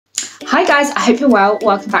Hi guys, I hope you're well.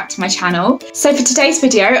 Welcome back to my channel. So for today's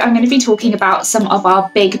video, I'm going to be talking about some of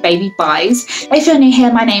our big baby buys. If you're new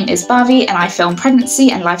here, my name is Elvie and I film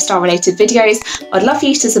pregnancy and lifestyle related videos. I'd love for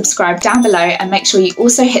you to subscribe down below and make sure you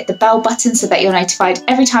also hit the bell button so that you're notified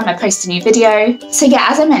every time I post a new video. So yeah,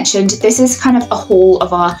 as I mentioned, this is kind of a haul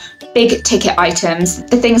of our big ticket items,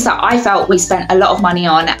 the things that I felt we spent a lot of money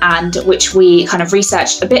on and which we kind of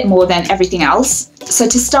researched a bit more than everything else. So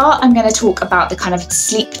to start, I'm going to talk about the kind of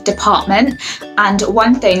sleep department, and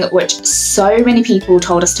one thing which so many people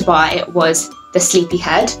told us to buy was the sleepy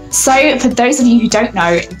head. So for those of you who don't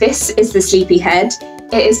know, this is the sleepy head.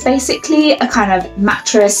 It is basically a kind of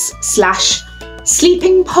mattress slash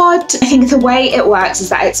sleeping pod. I think the way it works is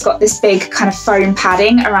that it's got this big kind of foam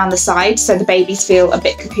padding around the side so the babies feel a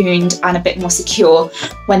bit cocooned and a bit more secure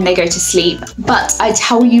when they go to sleep. But I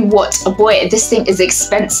tell you what, oh boy, this thing is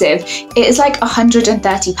expensive. It is like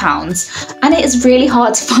 £130 and it is really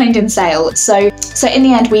hard to find in sale. So in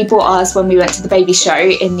the end we bought ours when we went to the baby show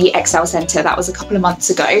in the XL Centre. That was a couple of months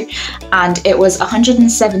ago and it was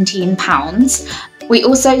 £117. We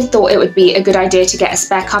also thought it would be a good idea to get a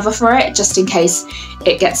spare cover for it, just in case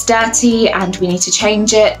it gets dirty and we need to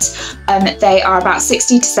change it. They are about £60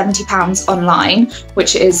 to £70 online,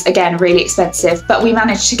 which is again really expensive, but we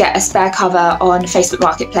managed to get a spare cover on Facebook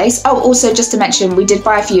Marketplace. Oh, also just to mention, we did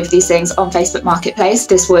buy a few of these things on Facebook Marketplace.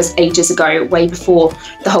 This was ages ago, way before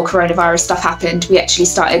the whole coronavirus stuff happened. We actually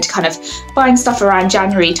started kind of buying stuff around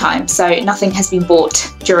January time, so nothing has been bought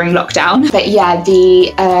during lockdown. But yeah,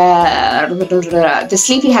 the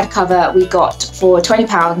sleepy head cover we got for £20.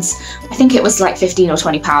 I think it was like £15 or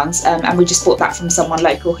 £20, and we just bought that from someone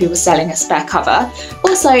local who was selling a spare cover.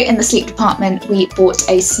 Also in the sleep department we bought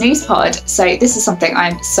a Snuzpod. So this is something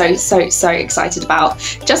I'm so excited about,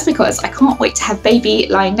 just because I can't wait to have baby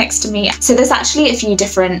lying next to me. So there's actually a few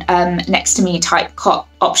different next to me type cot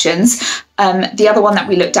options. The other one that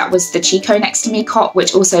we looked at was the Chico next to me cot,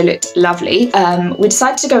 which also looked lovely. We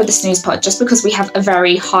decided to go with the Snuzpod just because we have a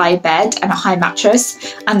very high bed and a high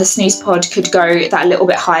mattress, and the Snuzpod could go that little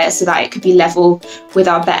bit higher so that it could be level with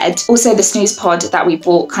our bed. Also the Snuzpod that we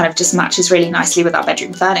bought kind of just matches really nicely with our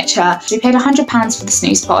bedroom furniture. So we paid £100 for the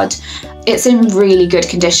Snuzpod. It's in really good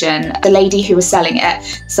condition. The lady who was selling it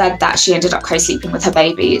said that she ended up co-sleeping with her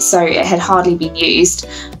baby, so it had hardly been used.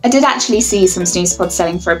 I did actually see some Snuzpods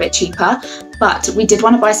selling for a bit cheaper, but we did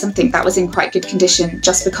want to buy something that was in quite good condition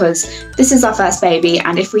just because this is our first baby,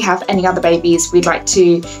 and if we have any other babies we'd like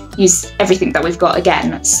to use everything that we've got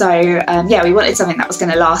again. So yeah, we wanted something that was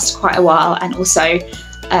going to last quite a while and also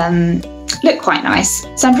look quite nice.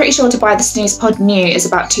 So I'm pretty sure to buy the Snuzpod new is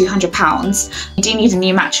about £200. You do need a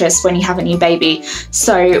new mattress when you have a new baby,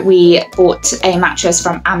 so we bought a mattress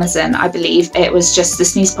from Amazon. I believe it was just the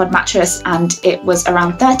Snuzpod mattress and it was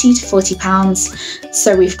around £30 to £40.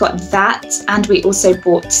 So we've got that, and we also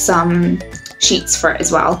bought some sheets for it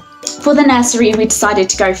as well. For the nursery we decided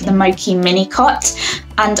to go for the Moki mini cot,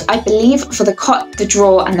 and I believe for the cot, the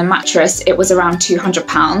drawer and the mattress it was around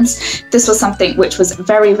 £200. This was something which was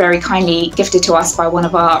very kindly gifted to us by one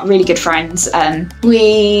of our really good friends.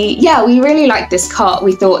 We really liked this cot.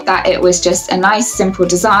 We thought that it was just a nice simple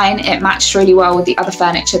design. It matched really well with the other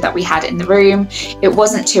furniture that we had in the room. It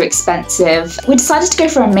wasn't too expensive. We decided to go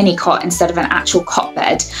for a mini cot instead of an actual cot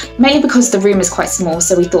bed, mainly because the room is quite small,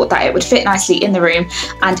 so we thought that it would fit nicely in the room,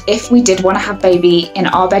 and if we did want to have baby in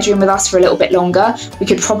our bedroom with us for a little bit longer, we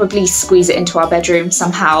could probably squeeze it into our bedroom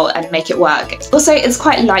somehow and make it work. Also, it's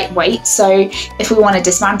quite lightweight, so if we want to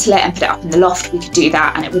dismantle it and put it up in the loft, we could do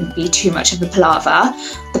that and it wouldn't be too much of a palaver.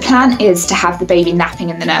 The plan is to have the baby napping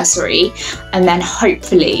in the nursery and then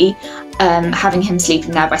hopefully having him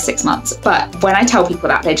sleeping there by 6 months. But when I tell people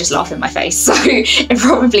that, they just laugh in my face, so it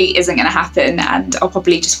probably isn't going to happen and I'll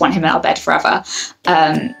probably just want him in our bed forever.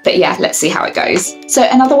 But yeah, let's see how it goes. So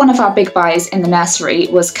another one of our big buys in the nursery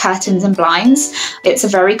was curtains and blinds. It's a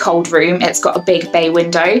very cold room. It's got a big bay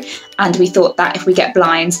window, and we thought that if we get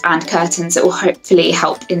blinds and curtains it will hopefully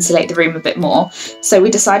help insulate the room a bit more. So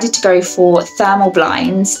we decided to go for thermal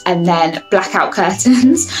blinds and then blackout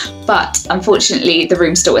curtains, but unfortunately the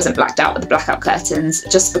room still isn't blacked out with the blackout curtains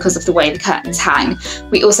just because of the way the curtains hang.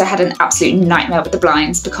 We also had an absolute nightmare with the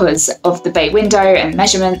blinds because of the bay window and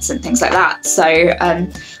measurements and things like that. So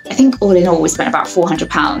I think all in all we spent about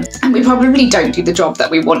 £400, and we probably don't do the job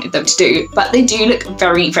that we wanted them to do, but they do look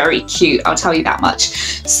very cute, I'll tell you that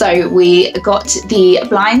much. So we got the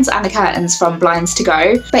blinds and the curtains from Blinds to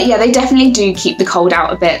Go, but yeah, they definitely do keep the cold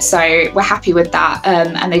out a bit, so we're happy with that,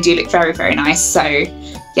 and they do look very nice. So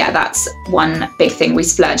yeah, that's one big thing we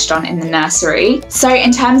splurged on in the nursery. So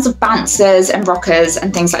in terms of bouncers and rockers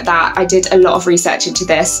and things like that, I did a lot of research into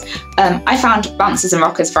this. I found bouncers and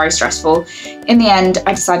rockers very stressful. In the end,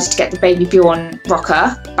 I decided to get the Baby Bjorn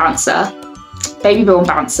Baby Bjorn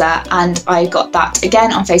bouncer, and I got that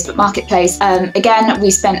again on Facebook Marketplace. Again, we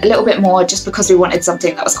spent a little bit more just because we wanted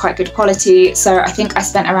something that was quite good quality. So I think I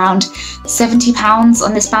spent around £70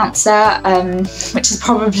 on this bouncer, which is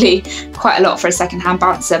probably quite a lot for a second-hand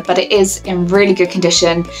bouncer, but it is in really good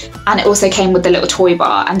condition. And it also came with the little toy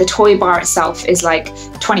bar, and the toy bar itself is like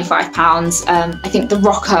 £25. I think the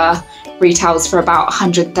rocker retails for about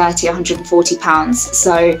 £130, £140,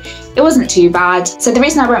 so it wasn't too bad. So the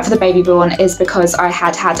reason I went for the Baby Bjorn is because I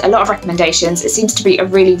had a lot of recommendations. It seems to be a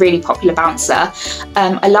really popular bouncer.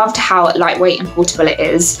 I loved how lightweight and portable it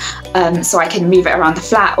is, so I can move it around the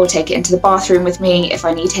flat or take it into the bathroom with me if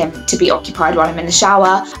I need him to be occupied while I'm in the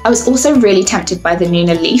shower. I was also really tempted by the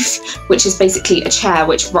Doona Leaf, which is basically a chair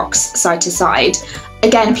which rocks side to side.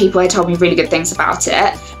 Again, people had told me really good things about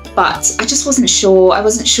it, but I just wasn't sure. I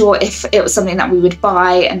wasn't sure if it was something that we would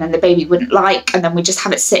buy and then the baby wouldn't like, and then we just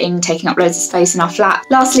have it sitting, taking up loads of space in our flat.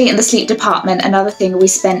 Lastly, in the sleep department, another thing we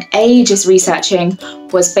spent ages researching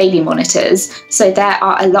was baby monitors. So there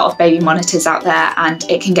are a lot of baby monitors out there, and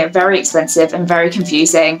it can get very expensive and very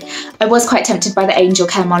confusing. I was quite tempted by the Angel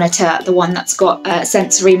Care monitor, the one that's got a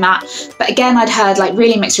sensory mat, but again, I'd heard like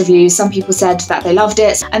really mixed reviews. Some people said that they loved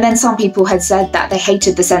it, and then some people had said that they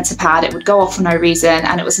hated the sensor pad. It would go off for no reason,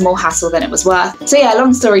 and it was more hassle than it was worth. So yeah,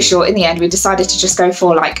 long story short, in the end we decided to just go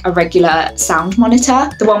for like a regular sound monitor.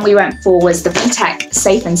 The one we went for was the VTech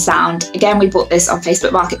Safe and Sound. Again, we bought this on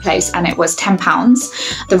Facebook Marketplace and it was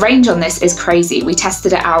 £10. The range on this is crazy. We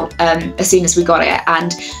tested it out as soon as we got it,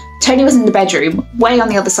 and Tony was in the bedroom, way on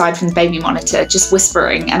the other side from the baby monitor, just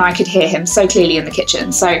whispering, and I could hear him so clearly in the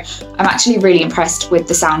kitchen. So I'm actually really impressed with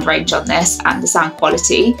the sound range on this and the sound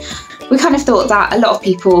quality. We kind of thought that a lot of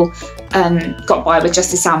people got by with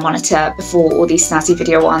just a sound monitor before all these snazzy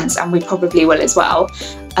video ones, and we probably will as well.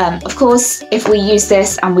 Of course, if we use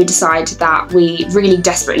this and we decide that we really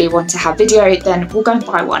desperately want to have video, then we'll go and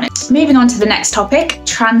buy one. Moving on to the next topic,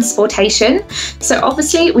 transportation. So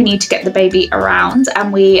obviously we need to get the baby around,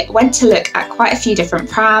 and we went to look at quite a few different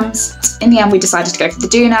prams. In the end, we decided to go for the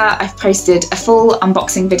Doona. I've posted a full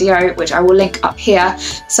unboxing video, which I will link up here.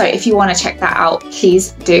 So if you want to check that out,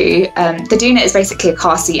 please do. The Doona is basically a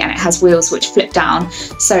car seat, and it has wheels which flip down.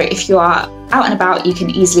 So if you are out and about, you can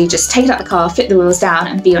easily just take it out the car, flip the wheels down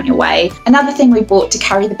and be on your way. Another thing we bought to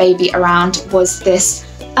carry the baby around was this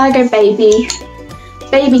Ergo baby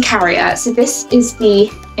carrier. So this is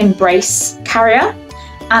the Embrace carrier,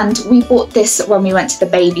 and we bought this when we went to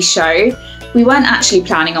the baby show. We weren't actually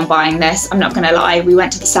planning on buying this, I'm not gonna lie. We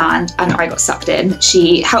went to the stand and I got sucked in.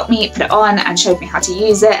 She helped me put it on and showed me how to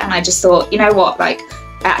use it, and I just thought, you know what, like,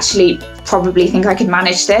 I actually probably think I could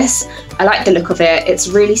manage this. I like the look of it. It's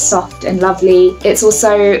really soft and lovely. It's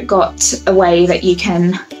also got a way that you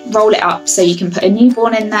can roll it up, so you can put a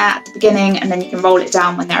newborn in there at the beginning and then you can roll it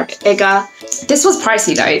down when they're a bit bigger. This was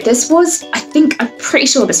pricey though. This was, I'm pretty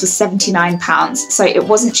sure this was £79, so it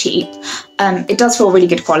wasn't cheap. It does feel really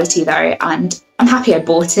good quality though, and I'm happy I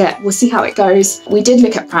bought it. We'll see how it goes. We did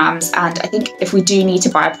look at prams, and I think if we do need to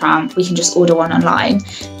buy a pram, we can just order one online.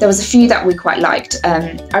 There was a few that we quite liked.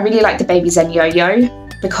 I really like the Baby Zen Yo-Yo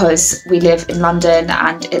because we live in London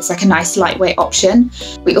and it's like a nice lightweight option.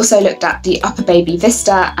 We also looked at the Upper Baby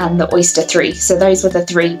Vista and the Oyster 3. So those were the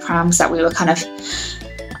three prams that we were kind of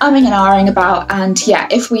umming and ahhing about, and yeah,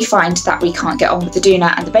 if we find that we can't get on with the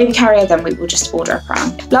Doona and the baby carrier, then we will just order a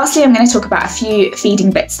pram. Lastly, I'm going to talk about a few feeding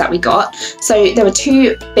bits that we got. So there were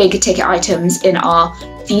two big ticket items in our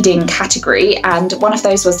feeding category, and one of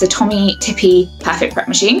those was the Tommy Tippy Perfect Prep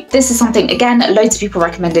Machine. This is something, again, loads of people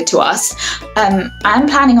recommended to us. I'm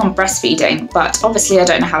planning on breastfeeding, but obviously I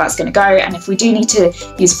don't know how that's going to go, and if we do need to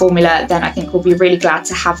use formula, then I think we'll be really glad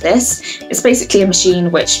to have this. It's basically a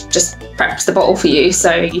machine which just preps the bottle for you,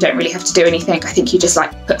 so you don't really have to do anything. I think you just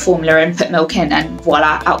like put formula in, put milk in, and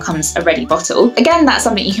voila, out comes a ready bottle. Again, that's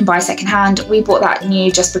something you can buy secondhand. We bought that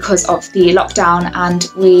new just because of the lockdown, and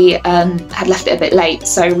we had left it a bit late,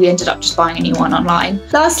 so we ended up just buying a new one online.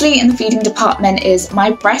 Lastly, in the feeding department is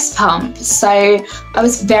my breast pump. So I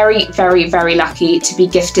was very lucky to be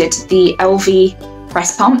gifted the Elvie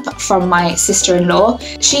breast pump from my sister-in-law.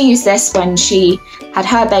 She used this when she had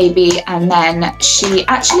her baby, and then she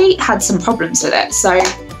actually had some problems with it. So,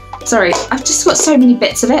 sorry, I've just got so many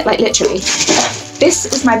bits of it, like literally. This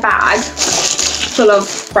is my bag. full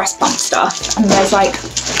of breast pump stuff, and there's like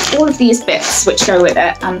all of these bits which go with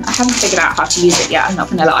it, and I haven't figured out how to use it yet, I'm not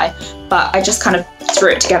gonna lie, but I just kind of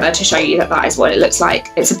threw it together to show you that that is what it looks like.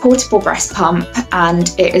 It's a portable breast pump and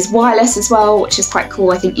it is wireless as well, which is quite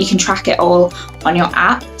cool. I think you can track it all on your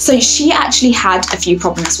app. So she actually had a few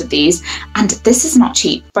problems with these, and this is not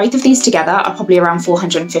cheap. Both of these together are probably around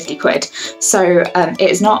 450 quid. So it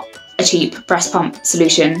is not a cheap breast pump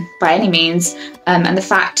solution by any means, and the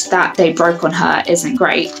fact that they broke on her isn't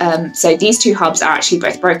great. So these two hubs are actually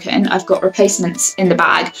both broken. I've got replacements in the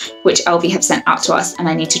bag which Elvie have sent out to us, and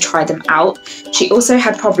I need to try them out. She also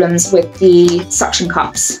had problems with the suction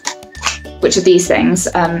cups, which are these things,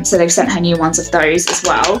 so they've sent her new ones of those as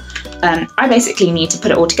well. I basically need to put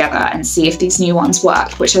it all together and see if these new ones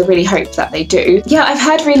work, which I really hope that they do. Yeah, I've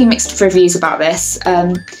heard really mixed reviews about this.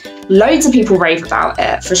 Loads of people rave about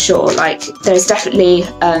it for sure. Like, there's definitely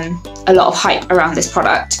a lot of hype around this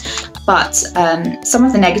product, but some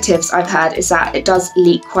of the negatives I've heard is that it does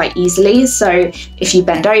leak quite easily. So if you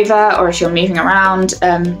bend over or if you're moving around,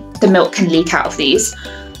 the milk can leak out of these.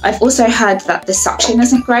 I've also heard that the suction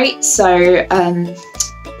isn't great, so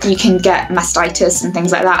you can get mastitis and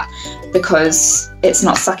things like that because it's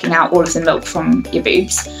not sucking out all of the milk from your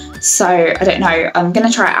boobs. So I don't know, I'm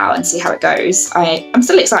gonna try it out and see how it goes. I'm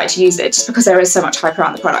still excited to use it just because there is so much hype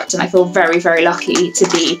around the product, and I feel very, very lucky to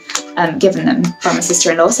be given them from a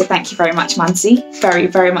sister-in-law. So thank you very much, Mansi. Very,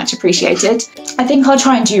 very much appreciated. I think I'll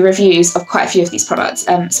try and do reviews of quite a few of these products,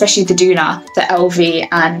 especially the Doona, the Elvie,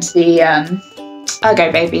 and the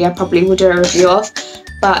Ergo Baby I probably will do a review of.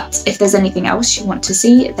 But if there's anything else you want to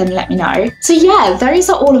see, then let me know. So yeah, those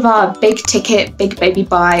are all of our big ticket, big baby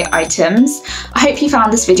buy items. I hope you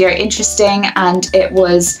found this video interesting and it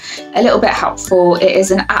was a little bit helpful. It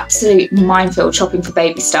is an absolute minefield shopping for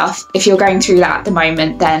baby stuff. If you're going through that at the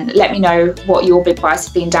moment, then let me know what your big buys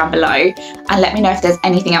have been down below, and let me know if there's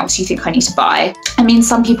anything else you think I need to buy. I mean,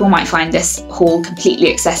 some people might find this haul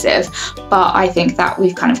completely excessive, but I think that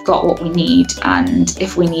we've kind of got what we need, and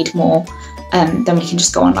if we need more, then we can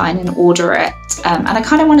just go online and order it. And I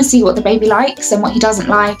kind of want to see what the baby likes and what he doesn't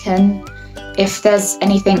like, and if there's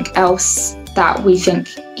anything else that we think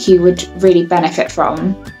he would really benefit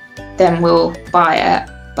from, then we'll buy it.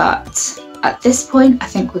 But at this point, I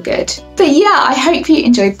think we're good. But yeah, I hope you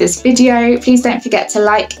enjoyed this video. Please don't forget to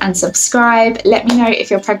like and subscribe. Let me know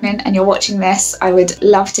if you're pregnant and you're watching this. I would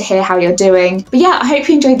love to hear how you're doing. But yeah, I hope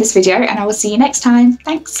you enjoyed this video, and I will see you next time.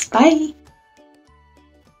 Thanks, bye.